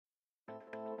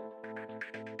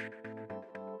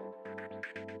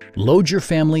Load your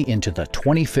family into the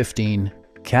 2015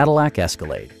 Cadillac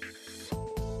Escalade.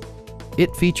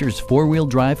 It features four-wheel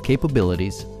drive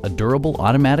capabilities, a durable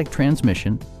automatic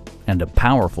transmission, and a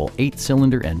powerful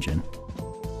 8-cylinder engine.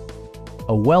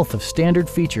 A wealth of standard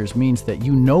features means that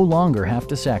you no longer have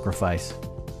to sacrifice,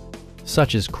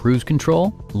 such as cruise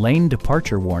control, lane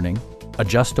departure warning,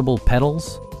 adjustable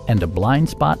pedals, and a blind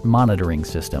spot monitoring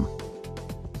system.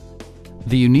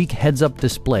 The unique heads-up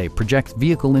display projects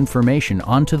vehicle information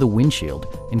onto the windshield,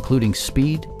 including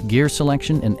speed, gear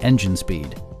selection, and engine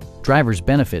speed. Drivers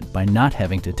benefit by not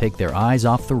having to take their eyes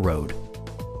off the road.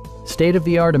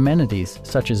 State-of-the-art amenities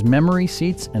such as memory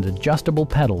seats and adjustable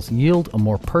pedals yield a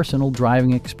more personal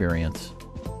driving experience.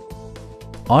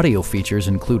 Audio features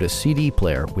include a CD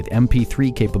player with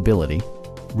MP3 capability,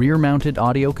 rear-mounted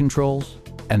audio controls,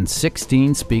 and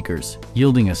 16 speakers,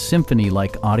 yielding a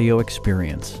symphony-like audio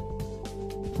experience.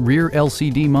 Rear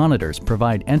LCD monitors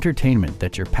provide entertainment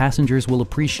that your passengers will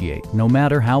appreciate no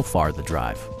matter how far the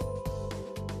drive.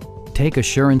 Take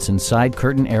assurance in side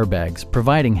curtain airbags,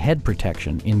 providing head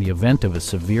protection in the event of a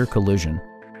severe collision.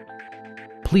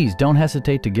 Please don't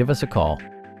hesitate to give us a call.